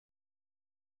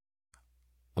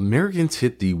Americans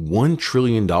hit the $1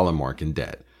 trillion mark in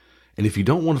debt. And if you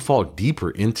don't want to fall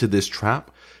deeper into this trap,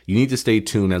 you need to stay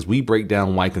tuned as we break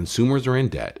down why consumers are in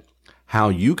debt, how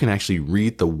you can actually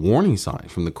read the warning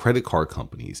signs from the credit card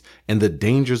companies, and the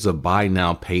dangers of buy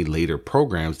now, pay later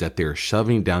programs that they're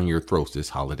shoving down your throats this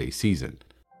holiday season.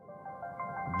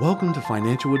 Welcome to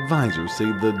Financial Advisors Say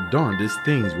the Darndest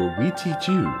Things, where we teach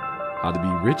you how to be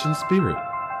rich in spirit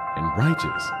and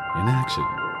righteous in action.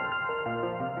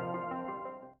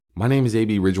 My name is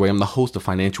A.B. Ridgway. I'm the host of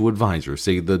Financial Advisors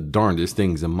Say the Darndest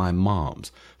Things, and my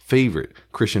mom's favorite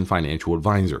Christian financial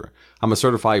advisor. I'm a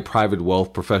certified private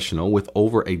wealth professional with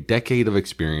over a decade of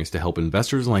experience to help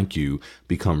investors like you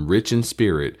become rich in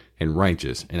spirit and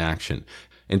righteous in action.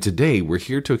 And today we're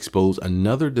here to expose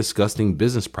another disgusting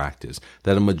business practice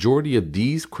that a majority of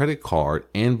these credit card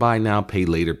and buy now, pay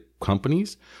later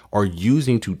companies are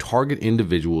using to target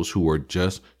individuals who are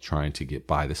just trying to get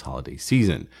by this holiday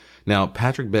season. Now,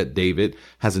 Patrick Bet-David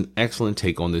has an excellent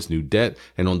take on this new debt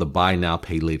and on the buy now,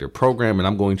 pay later program, and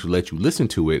I'm going to let you listen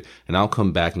to it, and I'll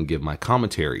come back and give my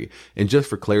commentary. And just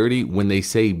for clarity, when they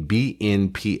say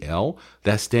BNPL,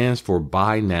 that stands for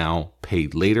buy now, pay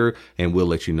later, and we'll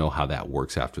let you know how that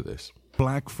works after this.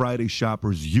 Black Friday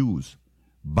shoppers use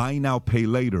buy now, pay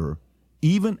later,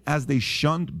 even as they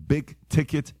shunned big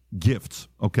ticket gifts,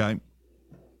 okay?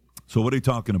 So what are they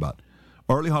talking about?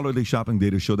 Early holiday shopping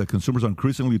data show that consumers are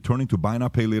increasingly turning to buy now,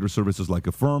 pay later services like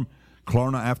Affirm,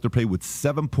 Klarna Afterpay, with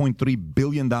 $7.3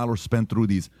 billion spent through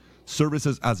these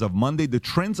services as of Monday. The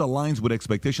trends aligns with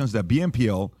expectations that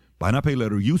BNPL, buy now, pay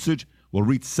later usage, will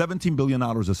reach $17 billion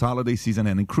this holiday season,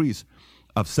 an increase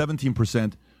of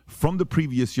 17% from the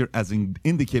previous year, as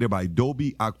indicated by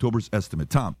Adobe October's estimate.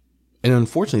 Tom. And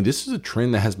unfortunately, this is a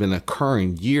trend that has been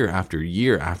occurring year after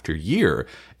year after year,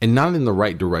 and not in the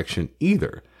right direction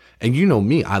either. And you know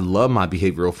me, I love my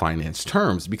behavioral finance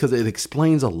terms because it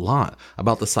explains a lot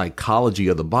about the psychology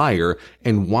of the buyer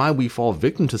and why we fall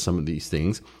victim to some of these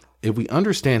things. If we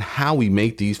understand how we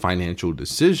make these financial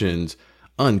decisions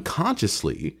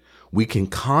unconsciously, we can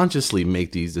consciously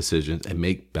make these decisions and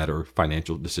make better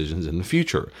financial decisions in the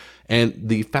future. And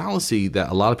the fallacy that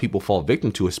a lot of people fall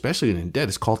victim to, especially in debt,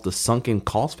 is called the sunken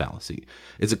cost fallacy.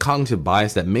 It's a cognitive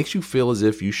bias that makes you feel as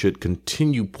if you should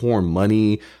continue pouring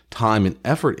money, time, and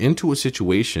effort into a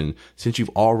situation since you've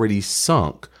already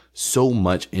sunk so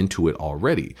much into it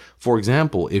already. For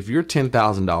example, if you're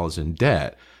 $10,000 in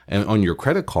debt, and on your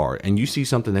credit card, and you see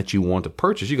something that you want to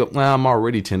purchase, you go, well, I'm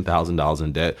already $10,000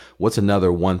 in debt. What's another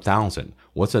 $1,000?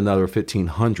 What's another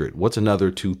 $1,500? What's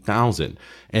another $2,000?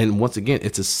 And once again,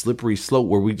 it's a slippery slope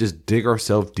where we just dig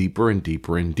ourselves deeper and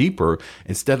deeper and deeper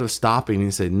instead of stopping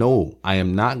and say, no, I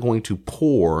am not going to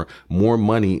pour more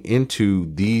money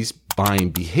into these buying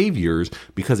behaviors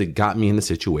because it got me in the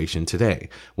situation today.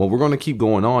 Well, we're going to keep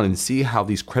going on and see how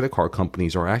these credit card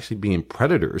companies are actually being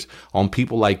predators on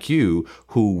people like you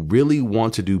who really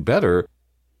want to do better.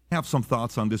 I have some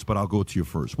thoughts on this, but I'll go to you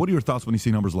first. What are your thoughts when you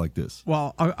see numbers like this?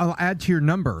 Well, I'll add to your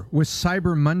number. With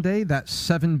Cyber Monday, that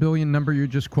 $7 billion number you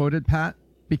just quoted, Pat,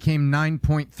 became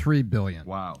 $9.3 billion.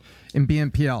 Wow. In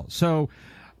BNPL. So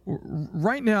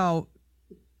right now,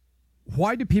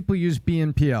 why do people use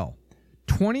BNPL?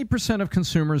 20% of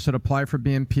consumers that apply for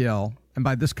BNPL, and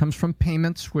by this comes from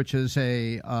Payments, which is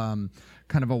a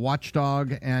kind of a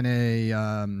watchdog and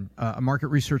a market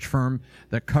research firm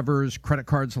that covers credit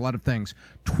cards, a lot of things.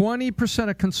 20%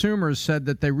 of consumers said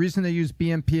that the reason they use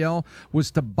BNPL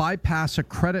was to bypass a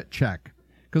credit check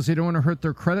because they don't want to hurt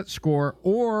their credit score,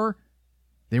 or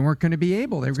they weren't going to be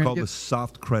able. It's called the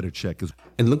soft credit check.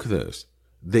 And look at this.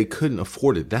 They couldn't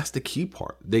afford it. That's the key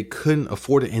part. They couldn't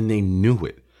afford it, and they knew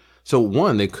it. So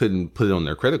one, they couldn't put it on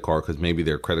their credit card because maybe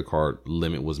their credit card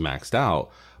limit was maxed out.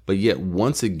 But yet,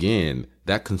 once again,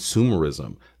 that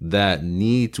consumerism, that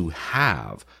need to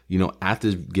have, at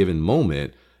this given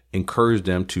moment, encourage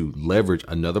them to leverage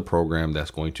another program that's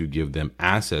going to give them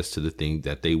access to the thing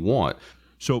that they want.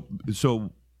 So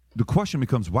the question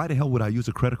becomes, why the hell would I use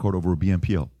a credit card over a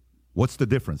BNPL? What's the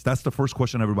difference? That's the first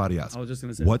question everybody asks. I was just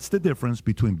going to say, what's the difference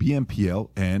between BNPL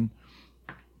and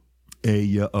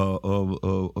a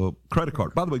credit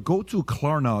card? By the way, go to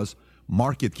Klarna's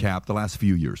market cap the last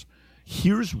few years.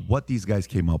 Here's what these guys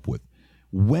came up with.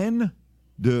 When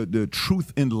the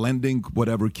truth in lending,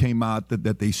 whatever, came out,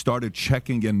 that they started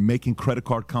checking and making credit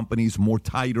card companies more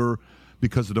tighter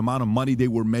because of the amount of money they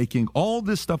were making, all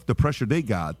this stuff, the pressure they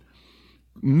got,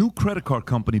 new credit card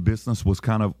company business was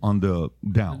kind of on the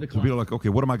down. So people are like, okay,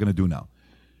 what am I going to do now?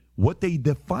 What they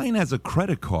define as a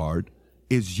credit card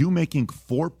is you making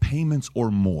 4 payments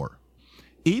or more.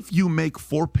 If you make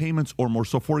 4 payments or more,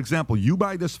 so for example, you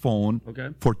buy this phone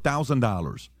for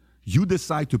 $1,000. You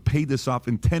decide to pay this off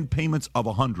in 10 payments of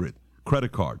 100,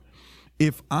 credit card.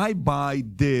 If I buy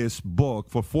this book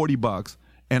for $40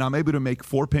 and I'm able to make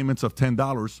 4 payments of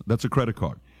 $10, that's a credit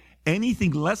card.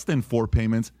 Anything less than 4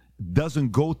 payments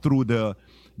doesn't go through the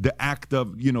act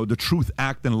of, the Truth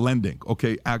Act and lending,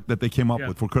 act that they came up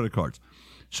with for credit cards.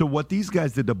 So what these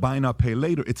guys did, the buy now, pay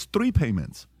later, it's 3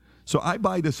 payments. So I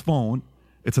buy this phone,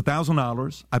 it's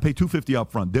 $1,000, I pay $250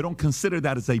 up front. They don't consider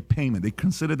that as a payment. They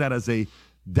consider that as a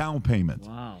down payment.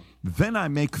 Wow. Then I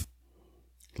make...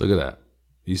 Look at that.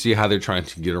 You see how they're trying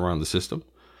to get around the system?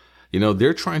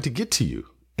 They're trying to get to you.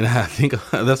 And I think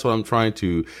that's what I'm trying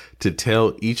to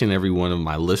tell each and every one of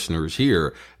my listeners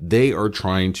here. They are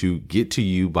trying to get to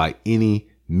you by any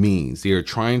means. They are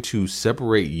trying to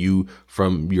separate you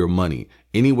from your money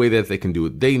any way that they can do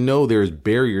it. They know there's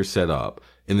barriers set up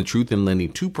in the Truth in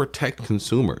Lending to protect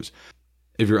consumers.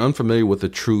 If you're unfamiliar with the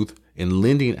Truth in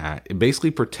Lending Act, it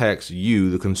basically protects you,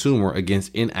 the consumer,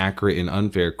 against inaccurate and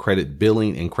unfair credit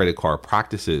billing and credit card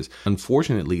practices.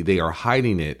 Unfortunately, they are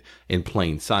hiding it in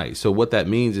plain sight. So what that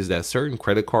means is that certain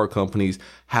credit card companies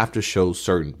have to show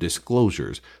certain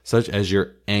disclosures, such as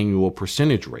your annual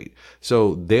percentage rate.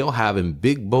 So they'll have in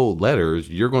big bold letters,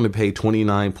 you're going to pay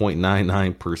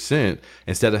 29.99%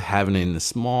 instead of having it in the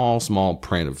small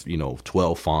print of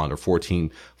 12 font or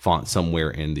 14 font somewhere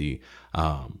in the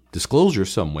disclosure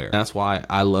somewhere. That's why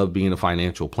I love being a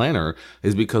financial planner,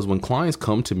 is because when clients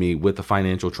come to me with a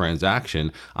financial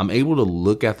transaction, I'm able to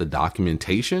look at the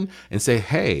documentation and say,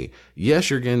 hey, yes,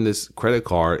 you're getting this credit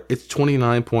card. It's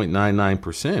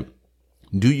 29.99%.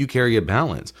 Do you carry a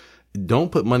balance?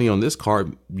 Don't put money on this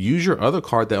card. Use your other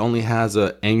card that only has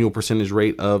an annual percentage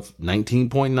rate of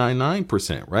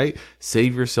 19.99%, right?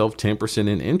 Save yourself 10%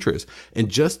 in interest. And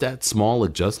just that small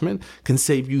adjustment can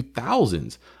save you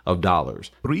thousands of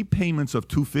dollars. 3 payments of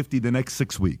 $250 the next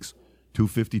 6 weeks.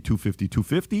 $250, $250,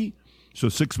 $250. So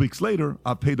 6 weeks later,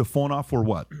 I'll pay the phone off for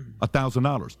what?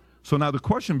 $1,000. So now the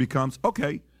question becomes,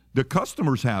 okay, the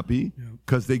customer's happy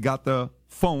because they got the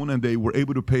phone and they were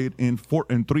able to pay it in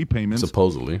 3 payments.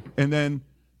 Supposedly. And then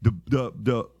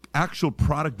the actual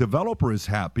product developer is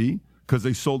happy because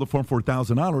they sold the phone for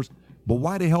 $1,000. But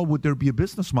why the hell would there be a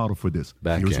business model for this?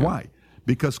 Here's why.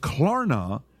 Because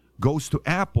Klarna goes to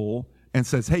Apple and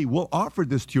says, hey, we'll offer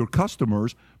this to your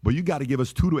customers, but you got to give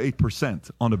us 2 to 8%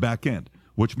 on the back end,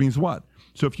 which means what?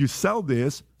 So if you sell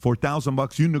this for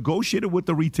 $1,000, you negotiate it with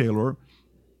the retailer.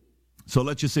 So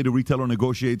let's just say the retailer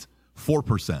negotiates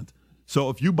 4%. So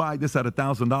if you buy this at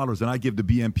 $1,000 and I give the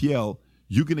BNPL,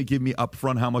 you're going to give me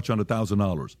upfront how much on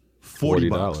 $1,000?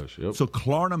 $40. Yep. So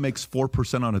Klarna makes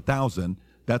 4% on $1,000.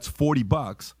 That's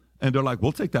 $40. And they're like,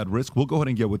 we'll take that risk. We'll go ahead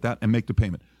and get with that and make the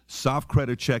payment. Soft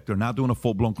credit check. They're not doing a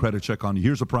full-blown credit check on you.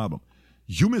 Here's the problem.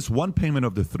 You miss 1 payment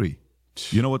of the 3.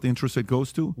 You know what the interest rate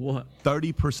goes to? What?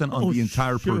 30% on the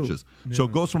entire purchase. Yeah. So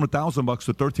it goes from $1,000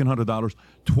 to $1,300.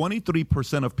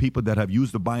 23% of people that have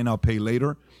used the buy now, pay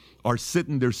later are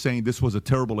sitting there saying this was a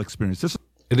terrible experience.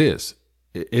 It is.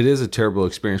 It is a terrible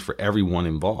experience for everyone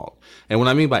involved. And what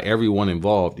I mean by everyone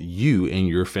involved, you and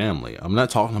your family. I'm not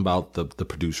talking about the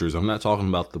producers. I'm not talking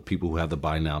about the people who have the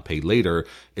buy now, pay later.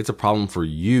 It's a problem for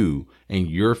you and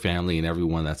your family and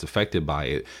everyone that's affected by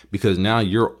it, because now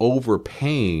you're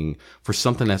overpaying for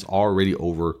something that's already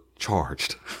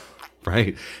overcharged.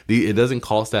 Right? It doesn't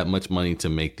cost that much money to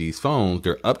make these phones.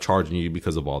 They're upcharging you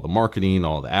because of all the marketing,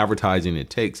 all the advertising it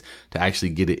takes to actually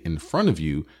get it in front of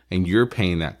you. And you're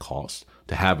paying that cost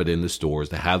to have it in the stores,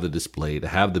 to have the display, to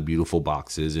have the beautiful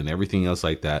boxes and everything else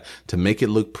like that, to make it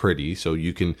look pretty so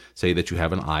you can say that you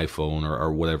have an iPhone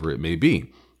or whatever it may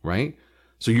be. Right?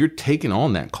 So you're taking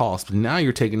on that cost, but now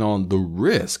you're taking on the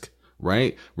risk.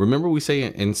 Right? Remember, we say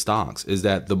in stocks is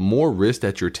that the more risk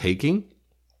that you're taking,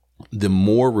 the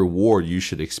more reward you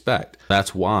should expect.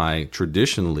 That's why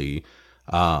traditionally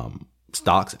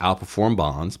stocks outperform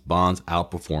bonds, bonds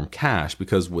outperform cash,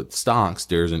 because with stocks,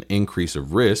 there's an increase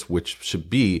of risk, which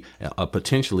should be a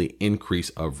potentially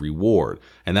increase of reward.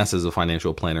 And that's, as a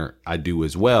financial planner, I do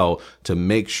as well, to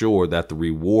make sure that the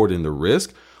reward and the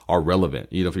risk are relevant.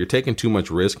 If you're taking too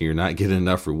much risk and you're not getting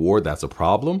enough reward, that's a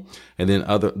problem. And then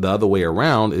the other way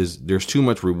around is there's too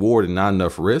much reward and not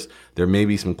enough risk. There may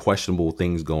be some questionable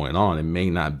things going on. It may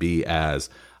not be as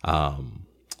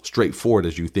straightforward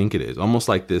as you think it is. Almost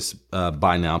like this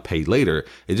buy now, pay later.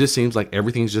 It just seems like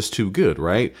everything's just too good,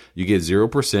 right? You get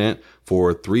 0%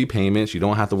 for 3 payments. You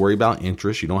don't have to worry about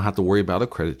interest. You don't have to worry about a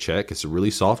credit check. It's a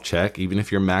really soft check. Even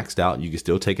if you're maxed out, you can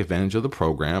still take advantage of the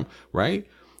program, right?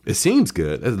 It seems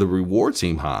good. The rewards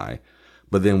seem high.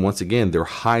 But then once again, they're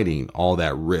hiding all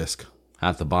that risk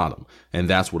at the bottom. And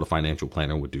that's what a financial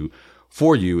planner would do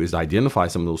for you is to identify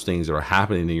some of those things that are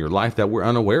happening in your life that we're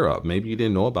unaware of. Maybe you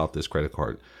didn't know about this credit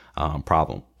card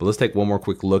problem. But let's take one more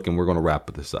quick look and we're going to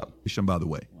wrap this up. By the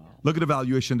way, look at the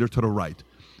valuation there to the right.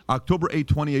 October 8,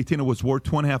 2018, it was worth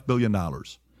 $2.5 billion.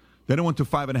 Then it went to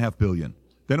 $5.5 billion.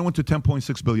 Then it went to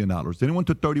 $10.6 billion. Then it went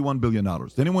to $31 billion.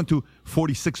 Then it went to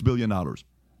 $46 billion.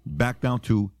 Back down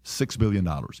to $6 billion.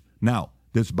 Now,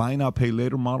 this buy now, pay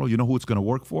later model, you know who it's going to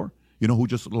work for? You know who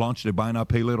just launched a buy now,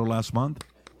 pay later last month?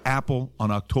 Apple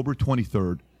on October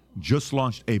 23rd just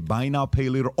launched a buy now, pay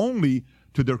later only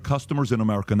to their customers in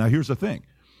America. Now, here's the thing.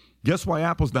 Guess why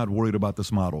Apple's not worried about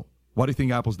this model? Why do you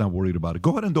think Apple's not worried about it?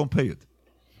 Go ahead and don't pay it.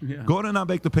 Yeah. Go ahead and not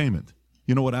make the payment.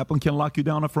 You know what Apple can lock you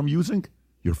down from using?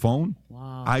 Your phone,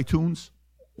 iTunes,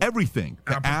 everything.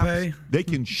 The apps, Pay. They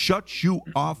can shut you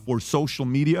off for social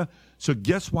media. So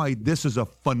guess why this is a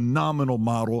phenomenal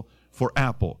model for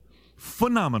Apple.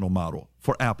 Phenomenal model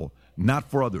for Apple, not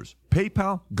for others.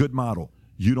 PayPal, good model.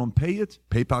 You don't pay it,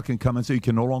 PayPal can come and say you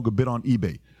can no longer bid on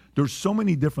eBay. There's so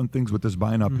many different things with this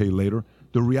buy now, pay later.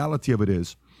 The reality of it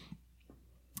is,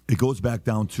 it goes back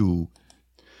down to...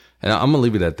 And I'm going to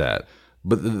leave it at that.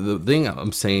 But the thing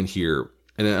I'm saying here,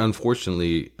 and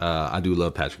unfortunately, I do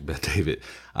love Patrick Bet-David,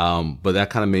 but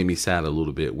that kind of made me sad a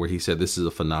little bit, where he said this is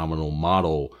a phenomenal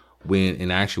model, when in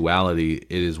actuality,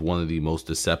 it is one of the most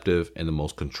deceptive and the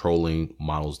most controlling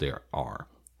models there are,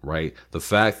 right? The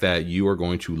fact that you are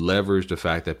going to leverage the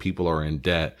fact that people are in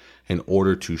debt in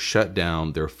order to shut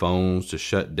down their phones, to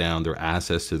shut down their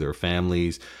access to their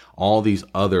families, all these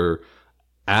other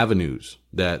avenues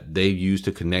that they use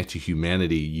to connect to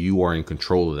humanity, you are in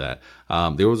control of that.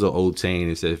 There was an old saying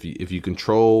that said, if you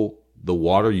control the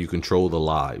water, you control the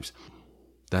lives.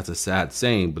 That's a sad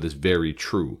saying, but it's very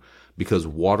true, because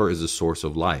water is a source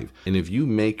of life. And if you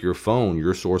make your phone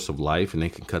your source of life and they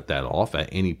can cut that off at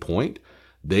any point,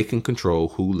 they can control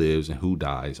who lives and who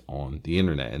dies on the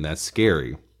internet. And that's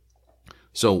scary.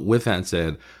 So with that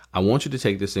said, I want you to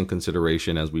take this in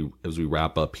consideration as we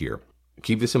wrap up here.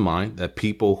 Keep this in mind that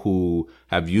people who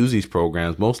have used these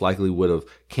programs most likely would have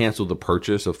canceled the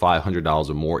purchase of $500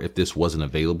 or more if this wasn't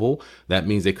available. That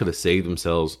means they could have saved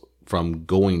themselves from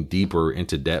going deeper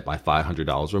into debt by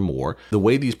 $500 or more. The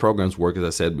way these programs work, as I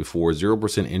said before,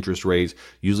 0% interest rates,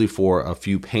 usually for a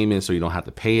few payments so you don't have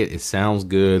to pay it. It sounds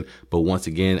good, but once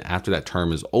again, after that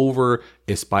term is over,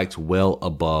 it spikes well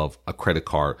above a credit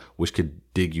card, which could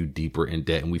dig you deeper in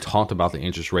debt. And we talked about the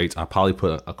interest rates. I probably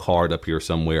put a card up here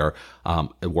somewhere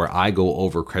where I go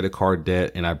over credit card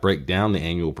debt and I break down the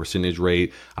annual percentage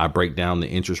rate. I break down the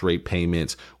interest rate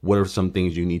payments. What are some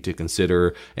things you need to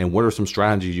consider? And what are some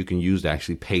strategies you can use to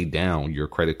actually pay down your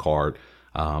credit card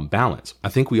balance? I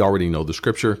think we already know the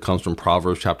scripture comes from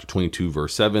Proverbs chapter 22,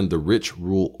 verse 7. The rich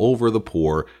rule over the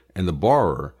poor, and the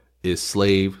borrower is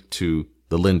slave to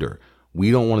the lender. We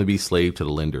don't want to be slave to the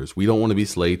lenders. We don't want to be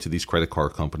slave to these credit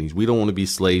card companies. We don't want to be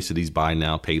slaves to these buy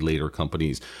now, pay later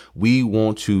companies. We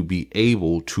want to be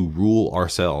able to rule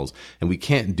ourselves. And we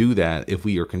can't do that if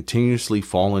we are continuously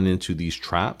falling into these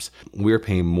traps. We're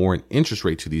paying more in interest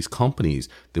rate to these companies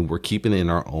than we're keeping in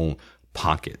our own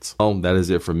pockets. So that is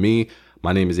it for me.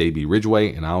 My name is A.B.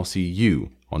 Ridgeway, and I'll see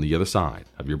you on the other side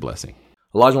of your blessing.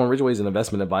 Olajuwon Ridgeway is an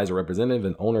investment advisor representative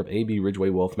and owner of A.B. Ridgeway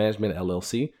Wealth Management,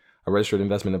 LLC, a registered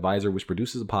investment advisor which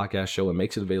produces a podcast show and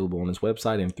makes it available on its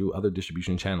website and through other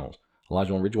distribution channels.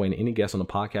 Olajuwon Ridgeway and any guests on the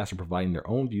podcast are providing their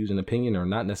own views and opinion and are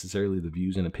not necessarily the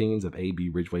views and opinions of A.B.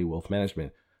 Ridgeway Wealth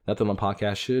Management. Nothing on the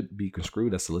podcast should be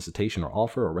construed as solicitation or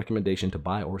offer or recommendation to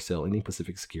buy or sell any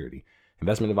specific security.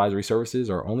 Investment advisory services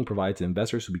are only provided to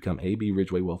investors who become A.B.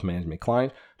 Ridgeway Wealth Management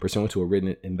clients pursuant to a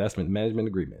written investment management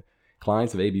agreement.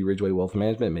 Clients of A.B. Ridgeway Wealth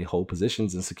Management may hold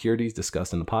positions in securities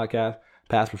discussed in the podcast.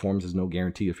 Past performance is no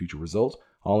guarantee of future results.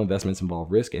 All investments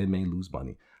involve risk and may lose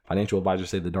money. Financial advisors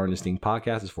say the Darnest Thing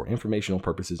podcast is for informational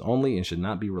purposes only and should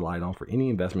not be relied on for any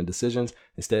investment decisions.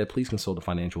 Instead, please consult a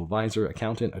financial advisor,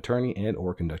 accountant, attorney,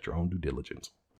 and/or conduct your own due diligence.